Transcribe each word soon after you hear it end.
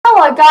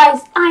Hello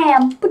guys, I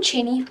am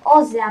Puccini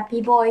or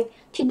Zappy Boy.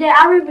 Today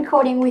I'll be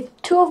recording with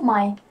two of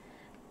my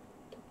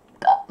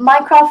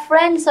Minecraft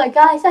friends. So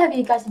guys, I hope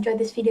you guys enjoyed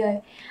this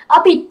video.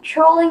 I'll be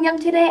trolling them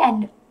today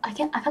and I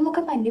can't look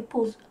at my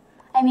nipples.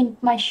 I mean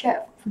my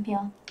shirt from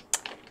here.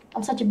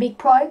 I'm such a big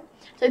pro.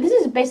 So this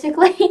is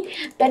basically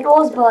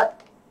Bedwars,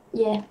 but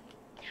yeah.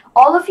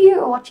 All of you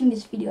are watching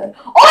this video.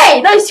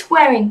 Oi! No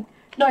swearing!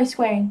 No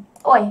swearing.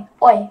 Oi,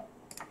 oi.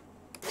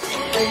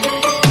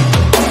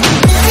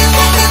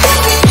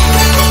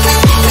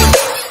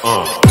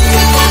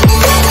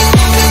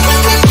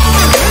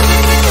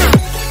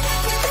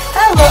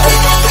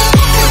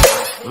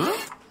 Hello.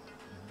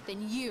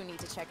 Then you need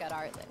to check out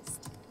our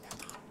list.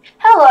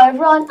 Hello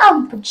everyone,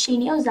 I'm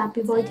Puccini or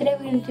Zappy Boy. Today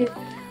we're going to do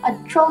a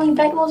trolling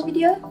Bedwars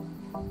video.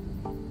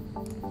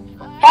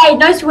 Hey,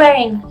 no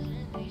swearing.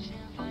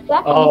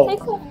 Zappy, you take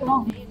so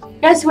long.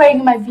 No swearing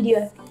in my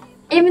video.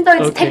 Even though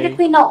it's Okay.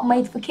 technically not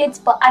made for kids,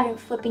 but I don't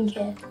flipping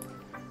care.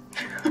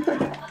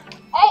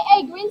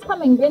 Hey, green's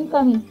coming, green's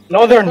coming.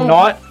 No, they're Hey.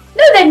 not.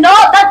 No, they're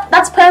not.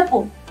 That's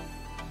purple.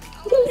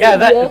 Yeah,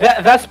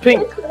 that's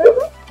pink.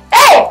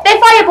 Hey, they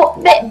fireball.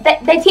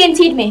 They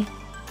TNT'd me.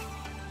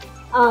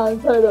 Oh,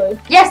 totally.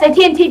 Yes, they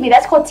TNT'd me.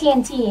 That's called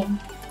TNTing.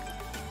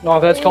 No,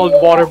 that's called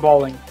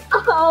waterballing.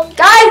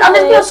 Guys, I'm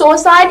just gonna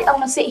suicide. I'm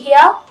gonna sit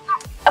here.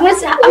 I'm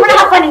gonna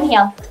have fun in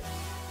here.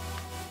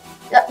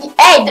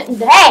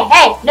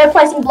 Hey, no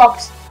placing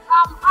blocks.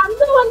 I'm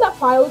the one that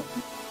filed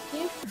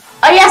you.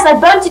 Oh yes, I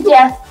burned to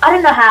death. I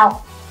don't know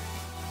how.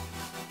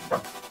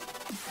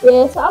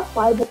 Yes, I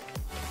filed.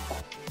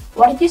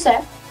 What did you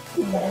say?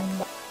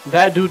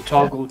 That dude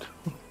toggled.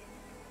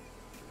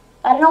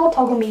 I don't know what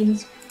toggle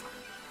means.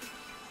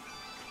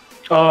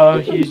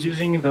 He's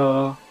using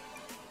the.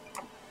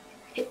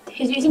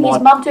 He's using Mod.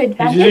 his mum to He's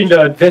advantage. using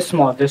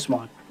this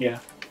mod. Yeah.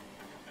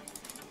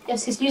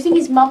 Yes, he's using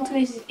his mum to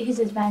his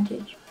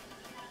advantage.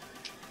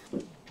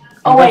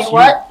 Oh And wait, that's you.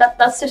 what?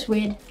 That's just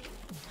weird.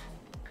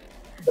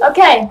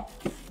 Okay,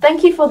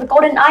 thank you for the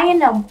golden iron.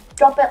 Now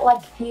drop it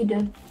like you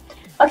do.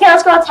 Okay,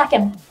 let's go attack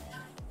him.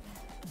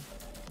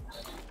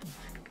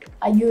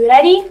 Are you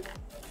ready?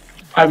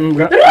 I'm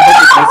gonna.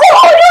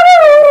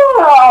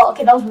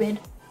 Okay, that was weird.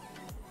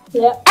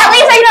 Yep. At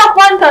least I knocked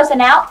one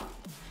person out.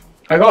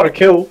 I got a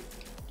kill.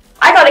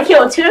 I got a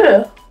kill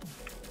too.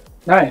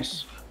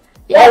 Nice.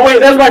 Yeah. Oh wait,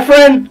 that's my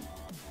friend.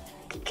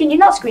 Can you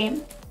not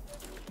scream?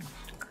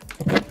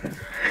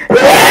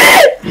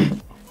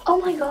 Oh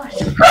my gosh.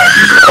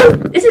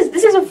 This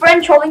is a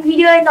friend trolling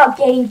video, not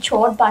getting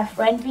trolled by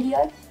friend video.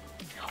 Wait,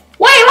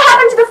 what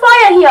happened to the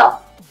fire here?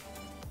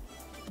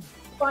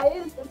 Why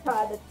is this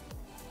hard?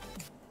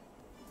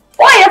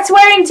 Wait, that's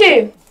swearing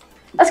too.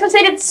 That's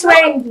considered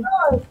swearing.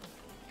 No,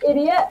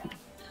 idiot.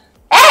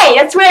 Hey,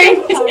 that's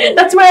swearing.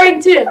 That's swearing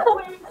too.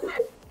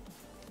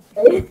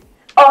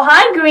 Oh,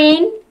 hi,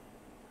 Green.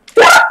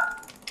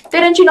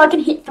 Didn't you know I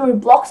can hit through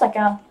blocks like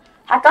a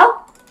hacker?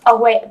 Oh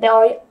wait, they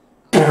already.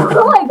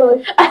 Oh my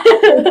gosh.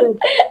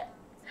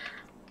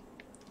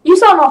 You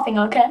saw nothing,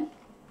 okay?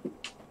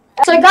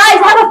 So guys, I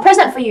have a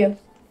present for you.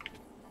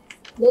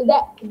 They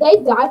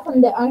die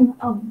from their own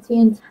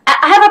TNT.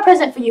 I have a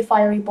present for you,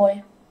 fiery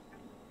boy.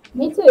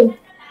 Me too.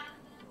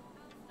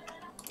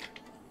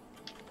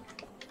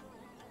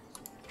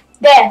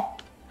 There.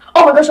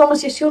 Oh my gosh, I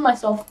almost just killed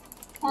myself.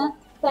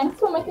 Thanks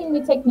for making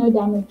me take no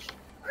damage.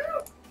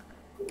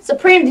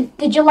 Supreme,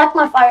 did you like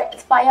my fire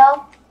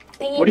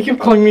thingy? What do you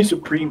keep calling me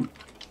Supreme?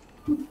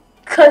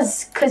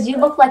 Cause you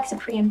look like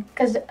Supreme.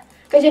 Cause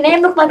your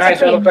name looked like Nice. I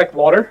Supreme. look like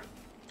water.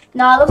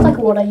 No, it looks like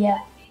water. Yeah.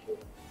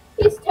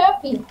 He's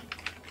Turkey.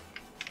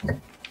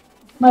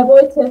 My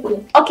boy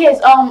Turkey. Okay.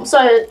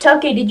 So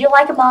Turkey, did you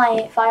like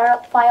my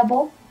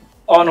fireball?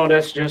 Oh no,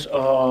 that's just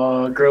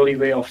a girly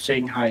way of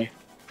saying hi.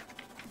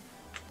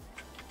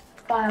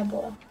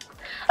 Fireball.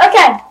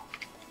 Okay.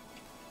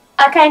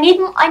 Okay, I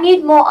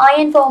need more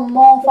iron for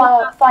more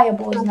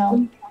fireballs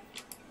now.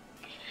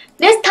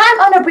 This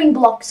time I'm gonna bring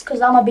blocks because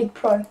I'm a big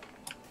pro.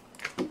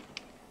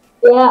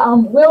 Yeah,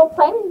 we're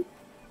playing.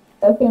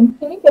 Okay, I'm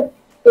gonna get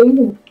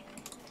things.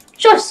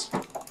 Shush!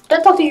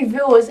 Don't talk to your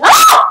viewers.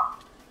 Ah!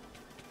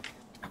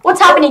 What's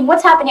happening?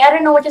 What's happening? I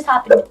don't know what just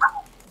happened.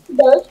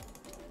 Gosh.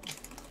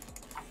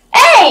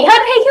 Hey! How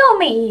did he kill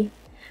me?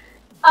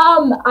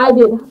 I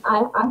did.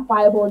 I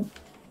fireballed.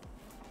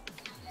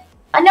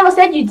 I never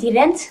said you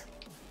didn't.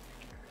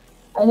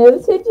 I never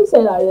said you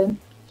said I did.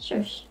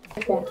 Shush.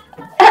 Okay.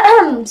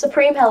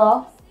 Supreme,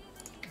 hello.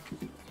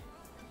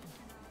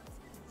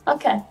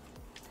 Okay.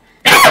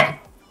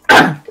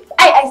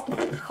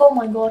 Oh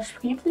my gosh,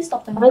 can you please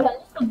stop them?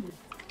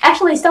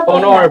 Actually, stop Oh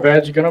doing no, our that.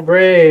 bed's gonna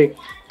break.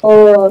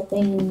 Oh,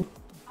 thing.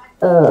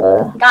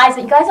 Guys,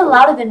 you guys are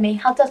louder than me.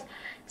 How does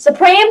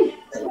Supreme?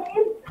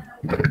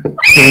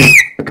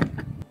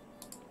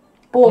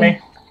 Boom. Me. No,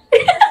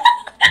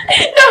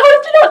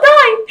 do not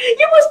die!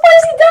 You were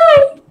supposed to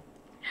die!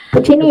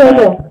 Puccini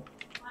over.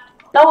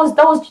 That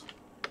was,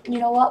 you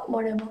know what?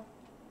 Whatever.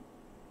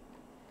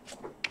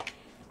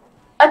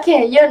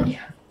 Okay, you're.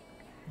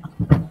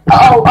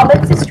 Oh, our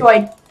bed's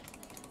destroyed.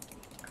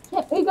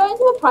 We go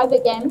into a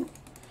private game.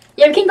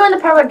 Yeah, we can go in the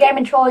private game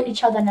and troll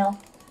each other now.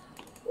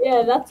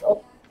 Yeah, that's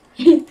all.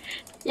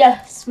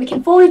 Yes, we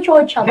can fully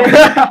troll each other.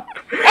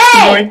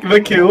 Hey! The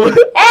kill.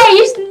 Hey,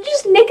 you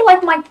just nick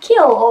like my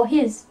kill or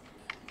his.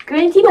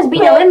 Green team has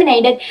been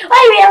eliminated.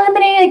 Why we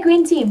eliminated the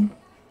green team?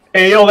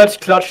 Hey, yo, let's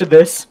clutch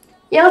this.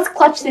 Yeah, let's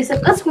clutch this.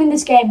 Let's win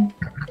this game.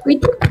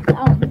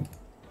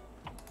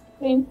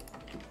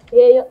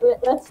 Yeah,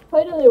 let's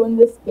totally win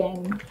this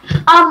game.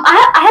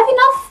 I have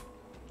enough.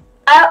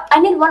 I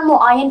need one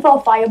more iron for a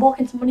fireball.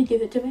 Can somebody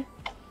give it to me?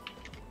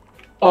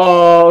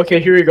 Okay,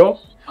 here we go.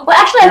 Well,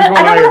 actually, I Here's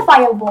one don't have iron. a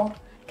fireball.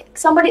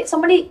 Somebody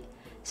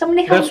come.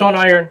 That's 1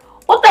 iron.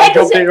 What the heck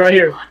is Dropped it it? right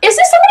here. Is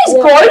this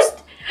somebody's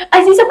ghost?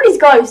 I see somebody's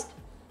ghost.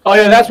 Oh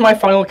yeah, that's my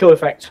final kill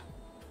effect.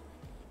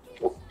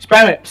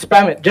 Spam it,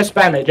 spam it, just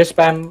spam it, just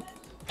spam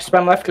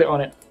left click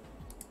on it.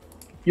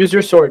 Use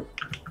your sword.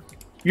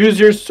 Use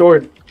your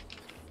sword.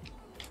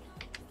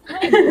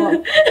 Just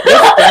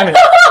spam it.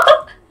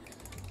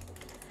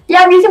 Yeah,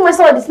 I'm using my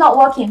sword. It's not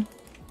working.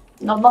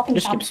 No, nothing.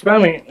 Just keep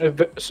spamming it.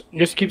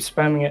 Just keep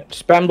spamming it.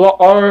 Spam block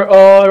or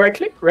right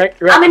click. Right.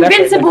 I'm left,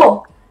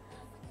 invincible.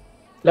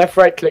 Left,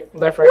 right click.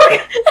 Left, right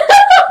click.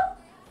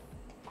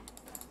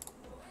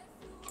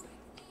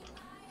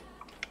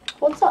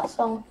 What's that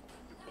song?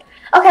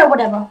 Okay,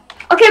 whatever.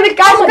 Okay, but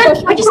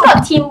guys, we just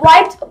got team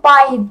wiped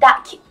by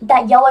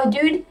that yellow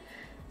dude.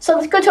 So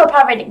let's go to a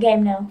private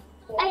game now.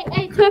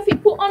 Hey, Turfy,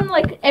 put on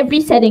like every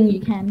setting you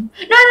can.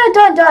 No,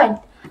 don't.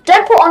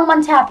 Don't put on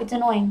 1 tap. It's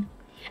annoying.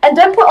 And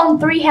don't put on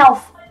 3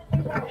 health.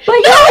 But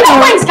you're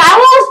playing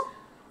Skywars.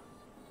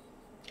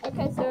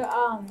 Okay,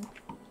 so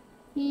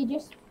he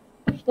just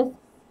pushed us.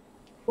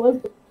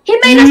 He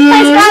made us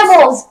play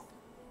Skywars.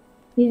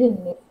 He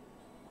didn't.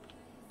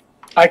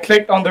 I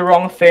clicked on the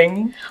wrong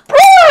thing.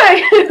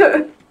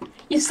 Bro!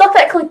 You stop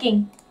at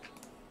clicking.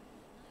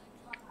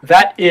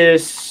 That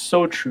is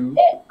so true.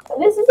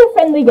 This is a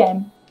friendly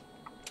game.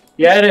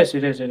 Yeah, it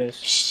is.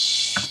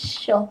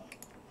 Sure.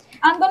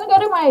 I'm gonna go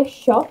to my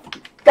shop.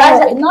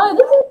 Guys, No,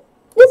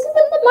 this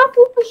isn't the map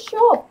of the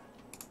shop.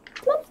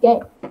 It's not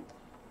game.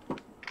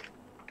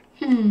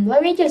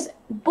 let me just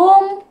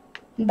boom,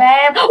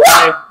 bam.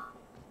 Okay.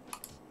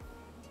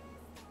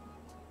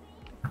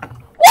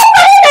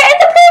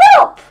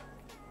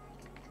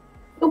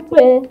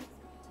 Stupid.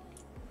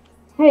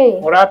 Hey.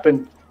 What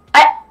happened?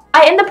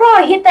 I in the pro.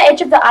 I hit the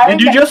edge of the island.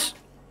 Did you just?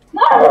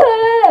 No.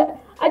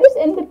 I just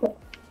ended it.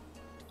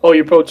 Oh,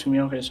 you pro to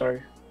me. Okay,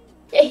 sorry.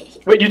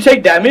 Wait, you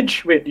take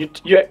damage? Wait,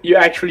 you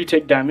actually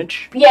take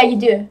damage? Yeah, you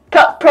do.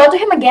 Pro to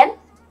him again.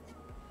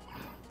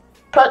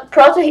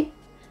 Pro to him.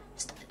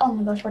 Oh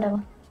my gosh,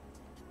 whatever.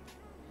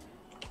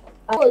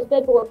 It's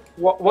Bedwars.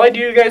 Why do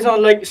you guys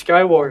not like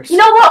Skywars? You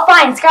know what?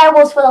 Fine.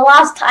 Skywars for the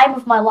last time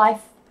of my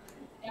life.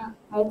 Yeah.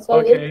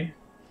 Okay.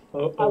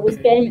 Oh, I was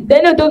okay. gaming.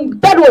 Then I done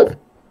Bedwars.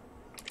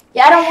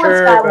 Yeah, I don't want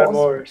Sure, Skywars.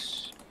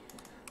 Bedwars.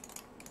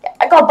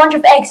 I got a bunch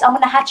of eggs. I'm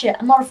gonna hatch it.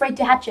 I'm not afraid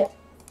to hatch it.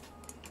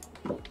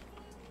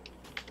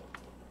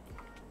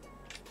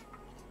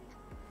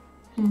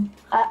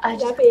 I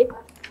just... Zappy.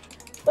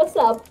 What's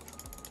up?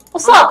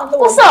 What's up?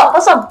 What's up?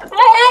 What's up? Hey!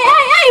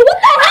 What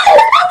the hell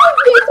is wrong with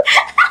this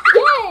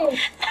game?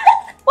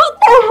 What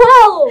the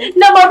hell?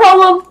 Not my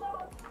problem.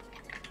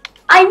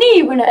 I knew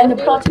you were gonna end up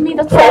pro to me.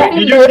 That's why.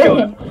 You do kill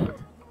him.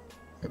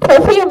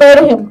 Turfy,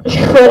 murder him.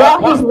 Shred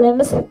out his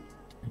limbs.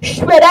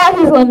 Shred out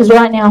his limbs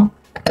right now.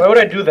 Why would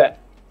I do that?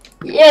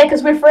 Yeah,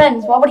 because we're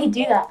friends. Why would he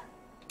do that?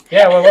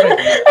 Yeah, why would I do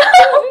that?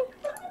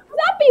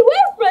 Zappy,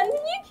 we're friends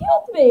and you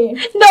killed me.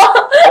 No.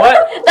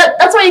 What?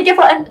 That's what you get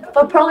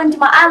for proling to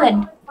my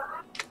island.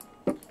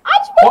 I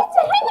just wanted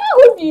to hang out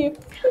with you.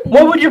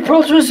 What would you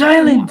pro to his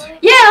island?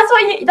 Yeah,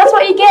 that's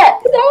what you get.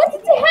 Because I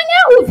wanted to hang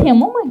out with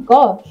him. Oh my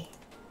gosh.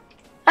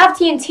 I have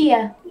TNT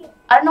here.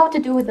 I don't know what to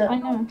do with it. I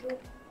know.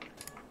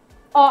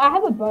 Oh, I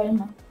have a bow in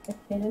my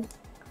spectators.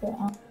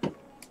 So,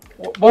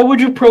 Why would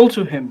you pro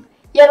to him?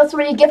 Yeah, that's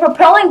what you get for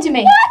proling to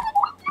me.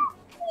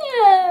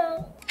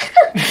 yeah.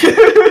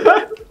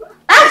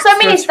 I have so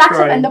many Such stacks of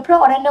pride. Ender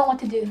Pro. I don't know what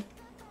to do.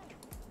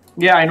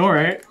 Yeah, I know,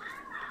 right?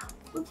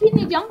 Well, can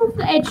you jump off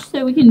the edge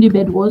so we can do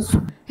Bedwars?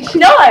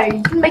 No,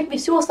 you can make me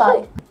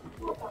suicide.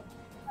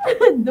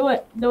 do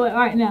it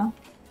right now.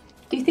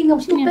 Do you think I'm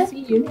Chini, I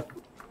stupid? see you.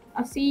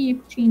 I see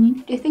you, Chini.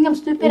 Do you think I'm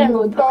stupid and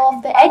will pull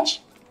off the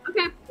edge?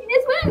 Okay,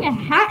 Chini's wearing a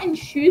hat and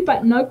shoes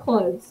but no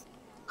clothes.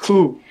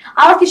 Who?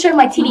 I like to show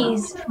my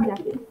titties.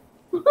 Exactly.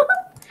 And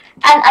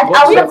I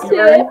What's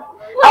will.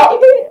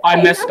 up? I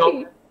messed up.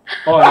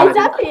 Oh, Hey, no.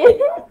 Zappy.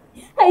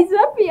 Hey,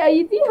 Zappy, are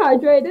you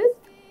dehydrated?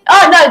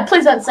 Oh no!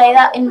 Please don't say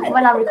that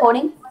when I'm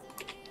recording.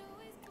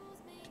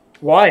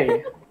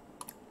 Why?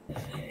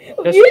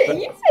 That's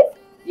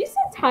You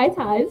said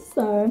tie-ties,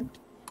 so...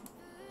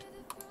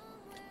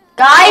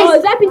 Guys,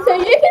 Oh, Zappy, so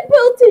you can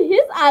build to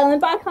his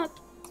island, but I can't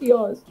to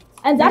yours.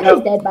 And Zappy's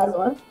Nope. dead, by the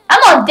way. I'm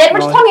not dead.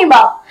 What you No. talking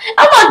about?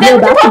 I'm not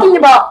dead. What you talking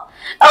about?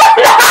 Oh,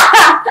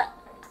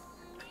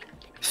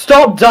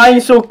 Stop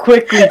dying so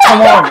quickly.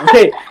 Come on.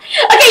 Okay.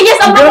 Okay, yes,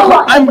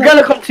 I'm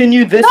gonna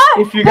continue this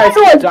if you guys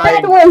keep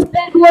dying. Bedwars.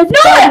 No, I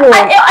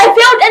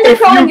failed ender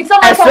trolling. It's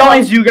not my As problem. long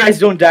as you guys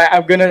don't die,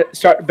 I'm gonna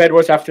start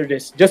Bedwars after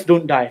this. Just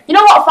don't die. You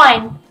know what?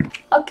 Fine.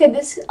 Okay,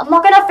 I'm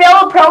not gonna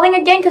fail trolling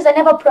again because I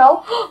never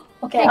pro.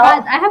 Okay, Hey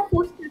guys, I have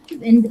 4 stacks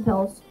of ender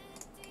pearls.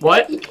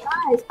 What?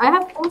 Guys, I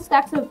have 5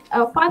 stacks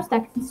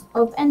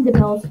of ender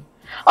pearls.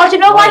 Oh, do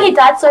you know why he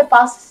died so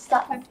fast?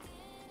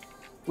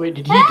 Wait,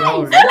 did he die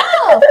already?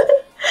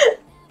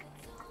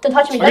 Don't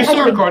touch me. Are you Don't touch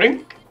still me.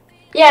 recording?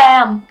 Yeah,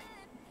 I am.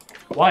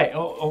 Why?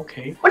 Oh,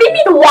 okay. What do you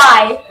mean,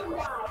 why?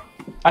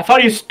 I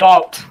thought you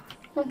stopped.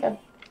 Okay.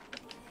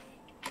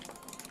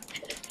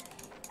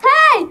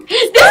 Hey!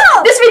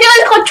 This video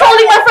is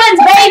controlling my friends,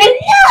 baby.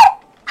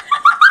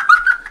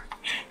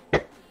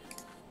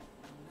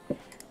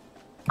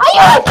 Are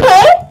you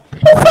okay?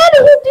 He said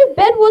he'll do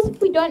Bedwars if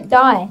we don't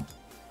die.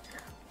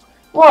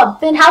 What?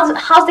 Then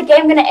how's the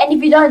game gonna end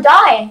if you don't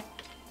die?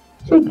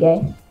 Should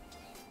gay.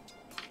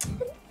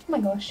 Oh my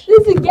gosh.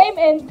 This is a game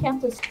and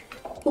counters.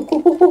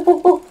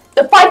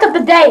 The fight of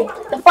the day.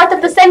 The fight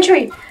of the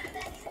century.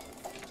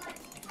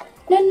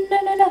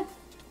 No.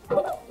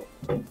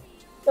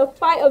 The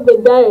fight of the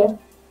day.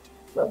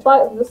 The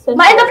fight of the century.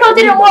 My ender pro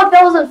didn't work.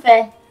 That wasn't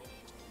fair.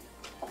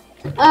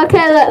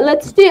 Okay,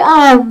 let's do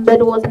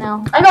Bedwars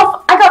now. I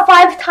got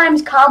 5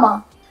 times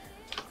karma.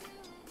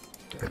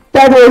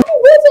 Bedwars.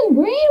 Red and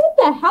green. What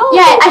the hell?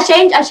 Yeah, I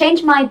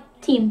changed my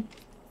team.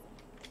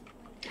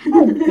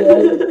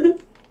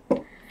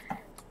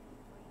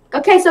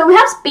 Okay, so we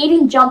have speed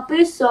and jump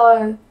boost.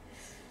 So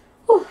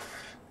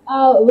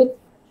I'm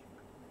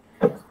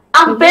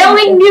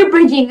failing new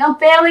bridging.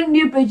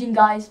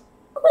 Guys.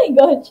 Oh my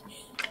gosh,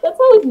 that's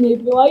how it's new.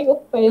 Why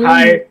you're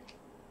failing?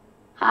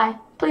 Hi.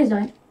 Please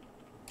don't.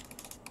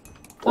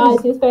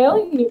 Guys, he's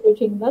failing new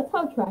bridging. That's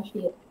how trash he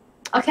is.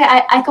 Okay,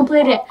 I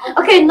completed it.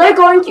 Okay, no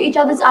going to each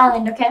other's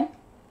island. Okay.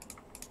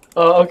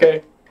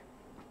 Okay.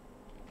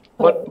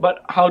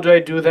 But how do I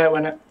do that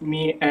when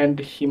me and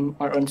him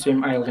are on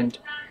same island?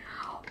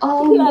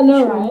 Oh, I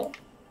know, true. right?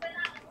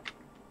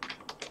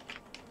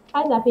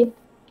 Hi, Zappy.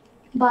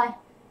 Bye.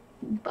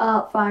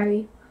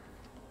 Fiery.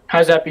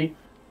 Hi Zappy.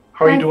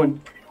 How are Hi. you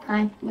doing?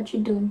 Hi. What you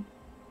doing?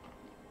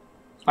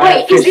 I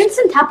Wait, have is fish.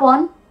 instant tap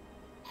on?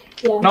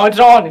 Yeah. No, it's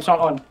not on. It's not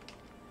on.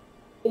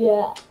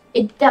 Yeah.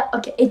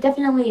 Okay, it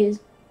definitely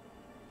is.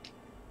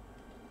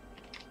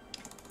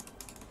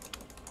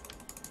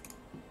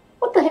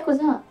 What the heck was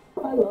that?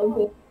 I love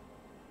it.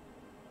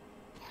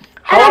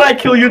 How did I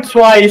kill you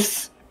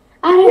twice?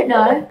 I don't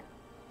know.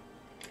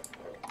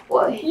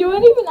 Wait. You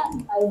weren't even at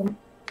the island.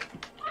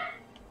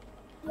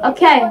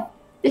 Okay.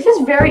 This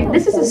is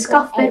a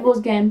scuffed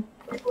Bedwars game.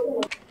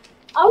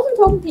 I wasn't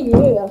talking to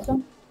you,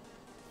 Elsa.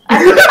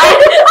 I don't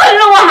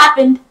know what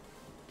happened.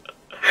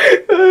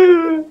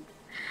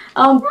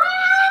 I'm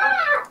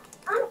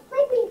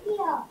sleeping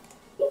here.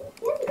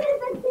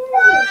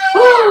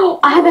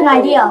 I have an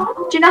idea.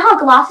 Do you know how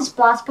glass is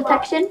blast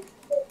protection?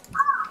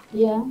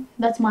 Yeah.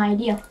 That's my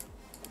idea.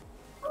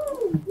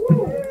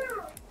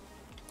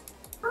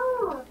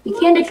 You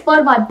can't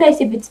explode my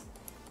base if it's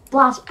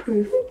blast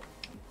proof.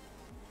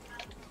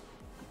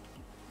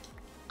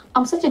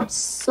 I'm such a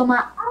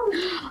smart.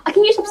 I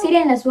can use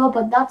obsidian as well,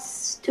 but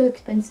that's too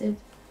expensive.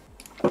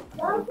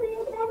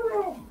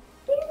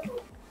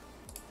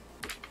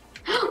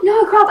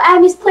 No crap! I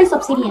misplaced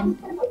obsidian.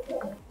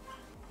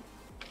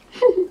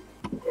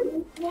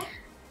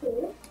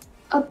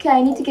 Okay,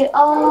 I need to get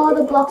all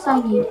the blocks I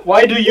need.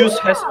 Why do you use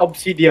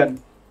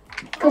obsidian?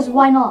 Cause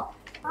why not?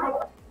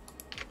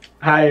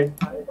 Hi.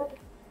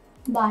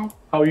 Bye.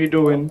 How are you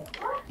doing?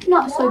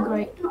 Not so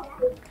great.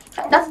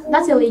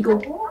 That's illegal.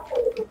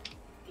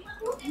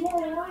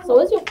 So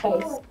what's your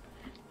face?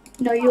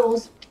 No,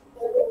 yours.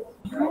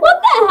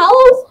 What the hell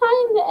is high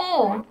in the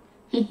air?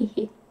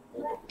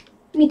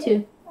 Me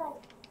too.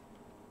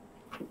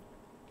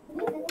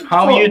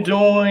 How are you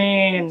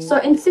doing? So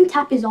instant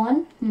tap is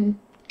on.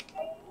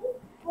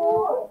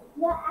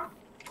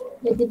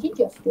 Yeah, did you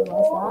just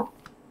realize that?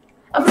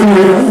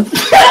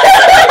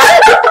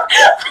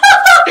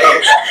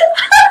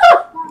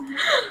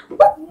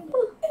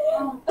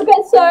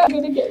 Okay, so I'm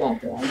gonna get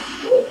back to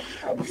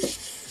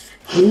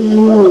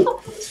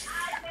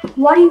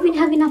Why do you even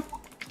have enough?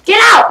 Get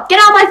out! Get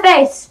out of my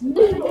face!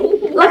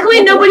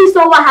 Luckily, nobody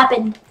saw what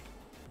happened.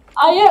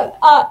 I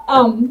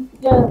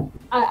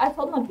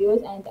told my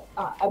viewers, and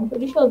I'm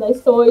pretty sure they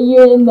saw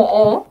you in the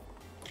air.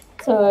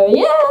 So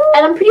yeah.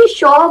 And I'm pretty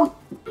sure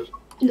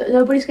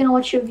nobody's gonna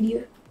watch your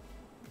video.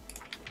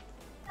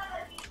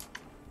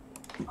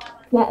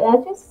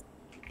 That just.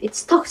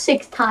 It's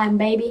toxic time,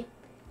 baby.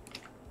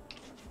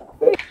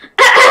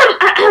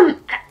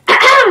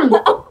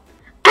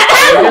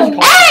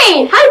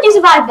 Hey! How did you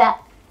survive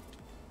that?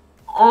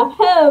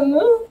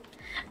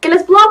 Okay,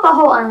 let's blow up our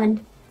whole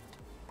island.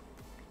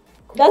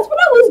 That's what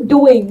I was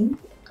doing.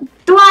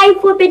 Do I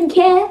flipping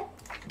care?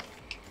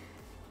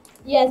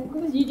 Yes,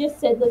 because you just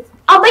said let's.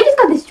 Oh, they just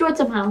got destroyed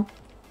somehow.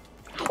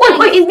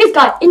 Wait, invis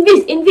guy.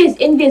 Invis.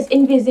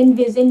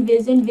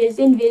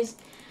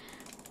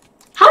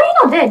 How are you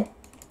not dead?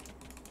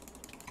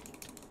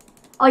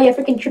 Oh yeah,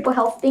 freaking triple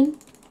health thing.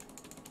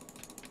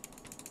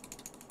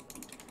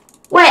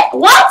 Wait,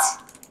 what?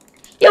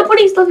 You're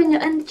putting stuff in your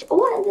end.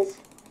 What is this?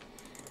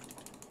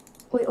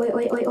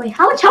 Wait.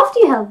 How much health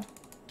do you have?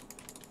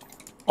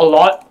 A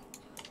lot.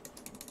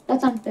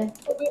 That's unfair.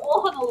 We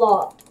all have a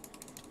lot.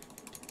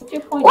 What's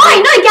your point?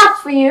 Why? No gaps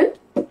for you.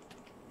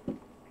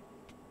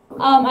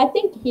 I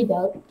think he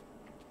does.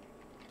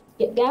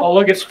 Get that? Oh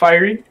look, it's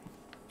fiery.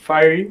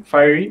 Fiery.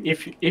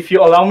 If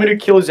you allow me to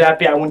kill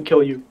Zappy, I won't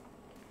kill you.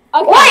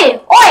 Okay.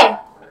 Oi!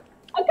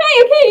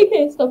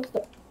 Okay. Stop.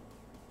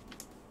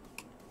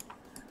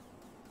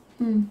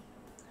 I'm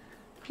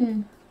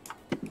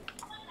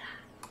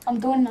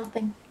doing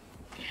nothing.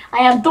 I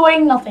am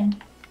doing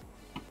nothing.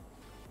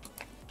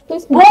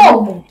 Please Whoa!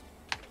 continue.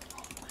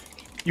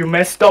 You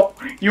messed up.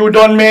 You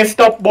done messed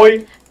up,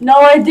 boy. No,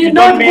 I did You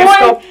not, done messed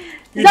boy. up.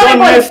 You Zappy done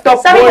boy, messed up,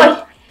 Zappy boy.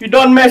 boy. You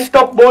done messed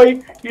up,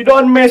 boy. You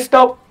done messed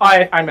up.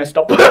 I messed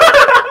up. Yeah,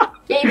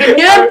 you big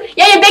noob.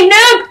 Yeah, you big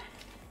noob.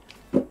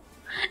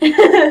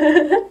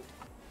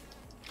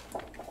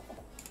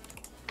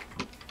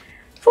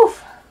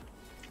 Poof.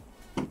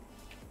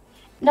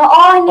 Now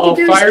all I need Oh,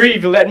 to do Fiery,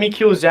 if you let me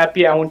kill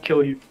Zappy, I won't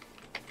kill you.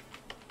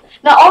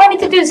 Now all I need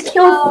to do is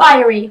kill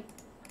Fiery.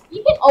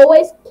 You can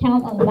always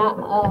count on that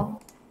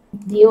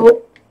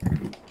deal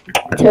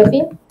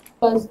trophy,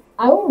 because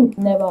I will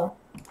never.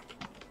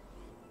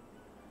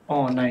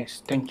 Oh,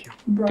 nice. Thank you.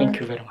 Bro. Thank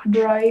you very much.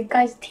 Bro, you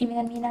guys teaming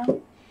on me now?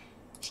 You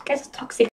guys are toxic.